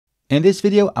In this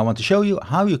video, I want to show you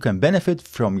how you can benefit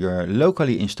from your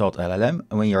locally installed LLM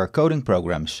when you are coding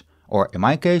programs, or in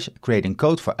my case, creating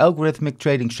code for algorithmic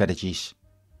trading strategies.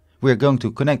 We are going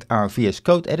to connect our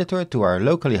VSCode editor to our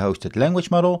locally hosted language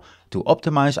model to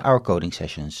optimize our coding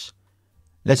sessions.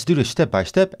 Let's do this step by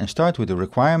step and start with the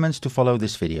requirements to follow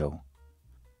this video.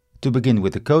 To begin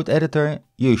with the code editor,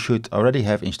 you should already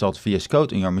have installed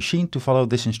VSCode on your machine to follow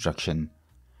this instruction.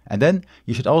 And then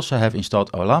you should also have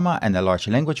installed Ollama and a large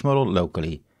language model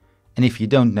locally. And if you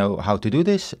don't know how to do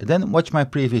this, then watch my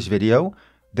previous video.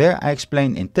 There I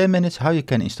explain in 10 minutes how you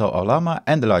can install Ollama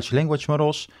and the large language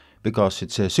models, because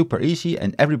it's super easy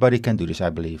and everybody can do this,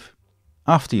 I believe.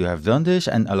 After you have done this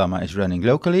and Ollama is running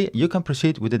locally, you can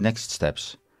proceed with the next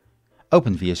steps.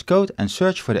 Open VSCode and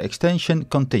search for the extension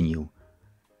Continue.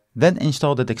 Then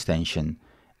install that extension.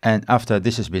 And after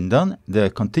this has been done, the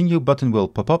Continue button will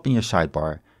pop up in your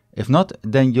sidebar. If not,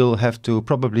 then you'll have to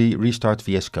probably restart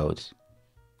VSCode.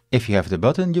 If you have the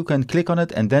button, you can click on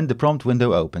it and then the prompt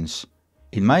window opens.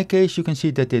 In my case, you can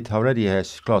see that it already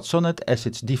has Claude Sonnet as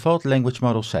its default language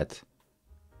model set.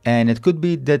 And it could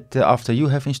be that after you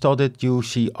have installed it, you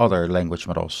see other language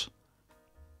models.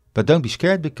 But don't be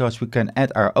scared, because we can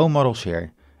add our own models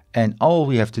here. And all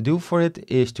we have to do for it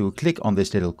is to click on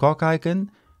this little cog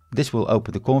icon. This will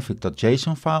open the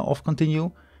config.json file of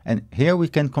Continue. And here we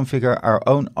can configure our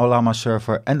own Ollama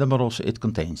server and the models it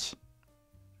contains.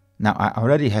 Now I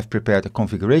already have prepared a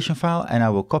configuration file and I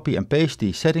will copy and paste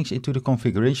the settings into the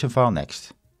configuration file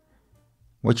next.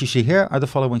 What you see here are the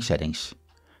following settings.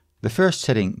 The first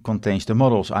setting contains the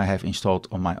models I have installed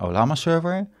on my Ollama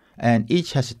server, and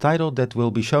each has a title that will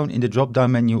be shown in the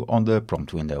drop-down menu on the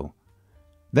prompt window.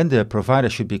 Then the provider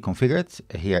should be configured,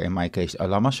 here in my case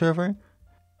Ollama server.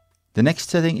 The next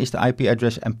setting is the IP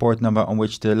address and port number on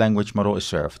which the language model is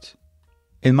served.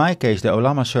 In my case, the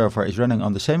Ollama server is running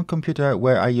on the same computer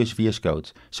where I use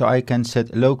VSCode, so I can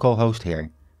set localhost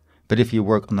here. But if you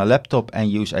work on a laptop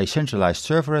and use a centralized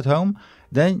server at home,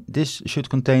 then this should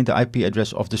contain the IP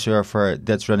address of the server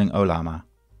that's running Ollama.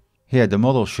 Here the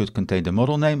model should contain the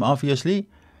model name, obviously,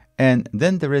 and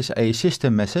then there is a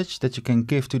system message that you can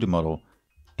give to the model.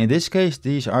 In this case,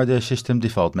 these are the system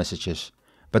default messages.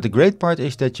 But the great part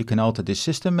is that you can alter this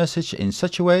system message in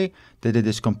such a way that it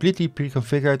is completely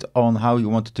pre-configured on how you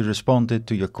want to respond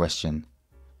to your question.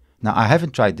 Now I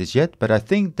haven't tried this yet, but I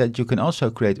think that you can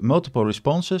also create multiple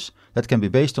responses that can be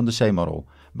based on the same model,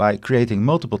 by creating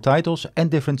multiple titles and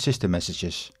different system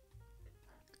messages.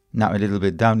 Now a little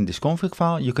bit down in this config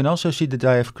file, you can also see that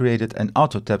I have created an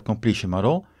auto-tab completion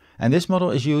model, and this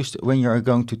model is used when you are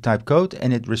going to type code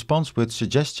and it responds with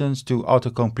suggestions to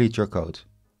auto-complete your code.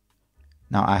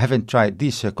 Now I haven't tried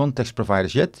these context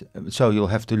providers yet, so you'll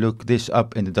have to look this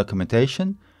up in the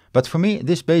documentation. But for me,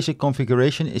 this basic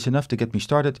configuration is enough to get me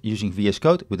started using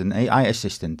VSCode with an AI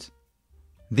assistant.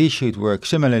 These should work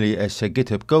similarly as a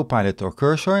GitHub Copilot or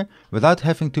Cursor, without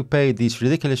having to pay these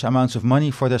ridiculous amounts of money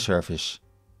for their service.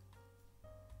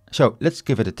 So let's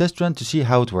give it a test run to see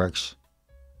how it works.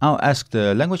 I'll ask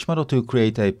the language model to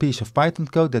create a piece of Python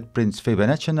code that prints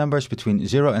Fibonacci numbers between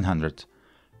 0 and 100.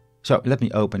 So let me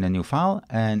open a new file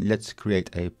and let's create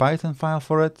a Python file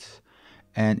for it.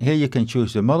 And here you can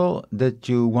choose the model that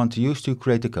you want to use to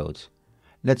create the code.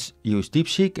 Let's use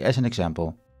Deepseek as an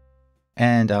example.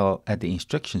 And I'll add the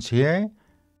instructions here.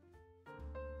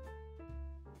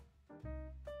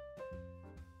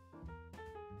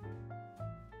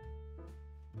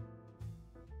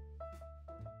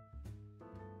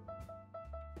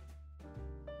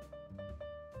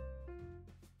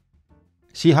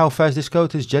 See how fast this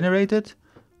code is generated?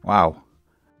 Wow.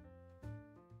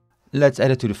 Let's add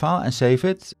it to the file and save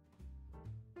it.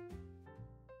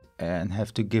 And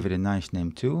have to give it a nice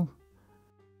name too.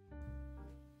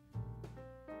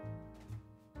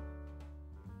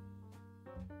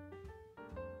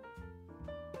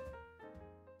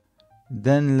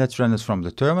 Then let's run it from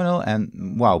the terminal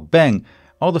and wow, bang!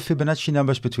 All the Fibonacci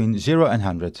numbers between 0 and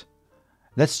 100.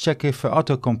 Let's check if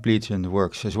auto-completion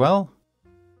works as well.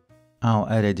 I'll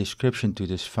add a description to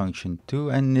this function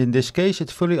too, and in this case it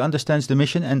fully understands the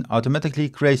mission and automatically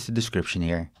creates the description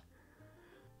here.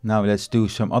 Now let's do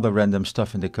some other random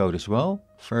stuff in the code as well.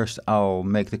 First I'll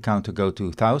make the counter go to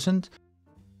 1000.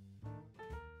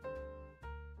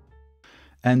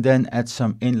 And then add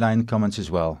some inline comments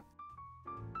as well.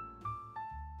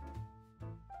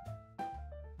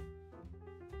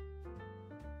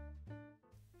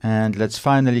 And let's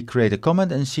finally create a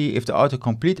comment and see if the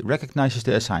autocomplete recognizes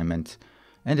the assignment.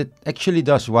 And it actually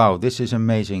does. Wow, this is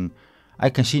amazing. I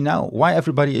can see now why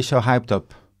everybody is so hyped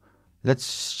up.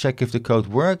 Let's check if the code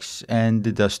works, and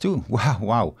it does too.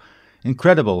 Wow,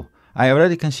 incredible. I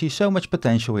already can see so much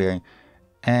potential here.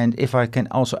 And if I can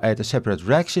also add a separate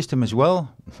rack system as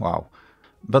well, wow.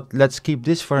 But let's keep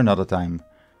this for another time.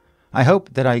 I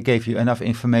hope that I gave you enough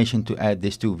information to add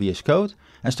this to VS Code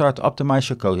and start to optimize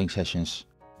your coding sessions.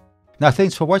 Now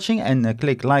thanks for watching, and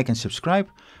click like and subscribe,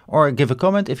 or give a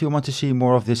comment if you want to see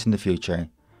more of this in the future.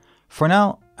 For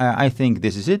now, I think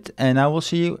this is it, and I will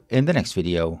see you in the next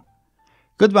video.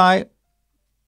 Goodbye!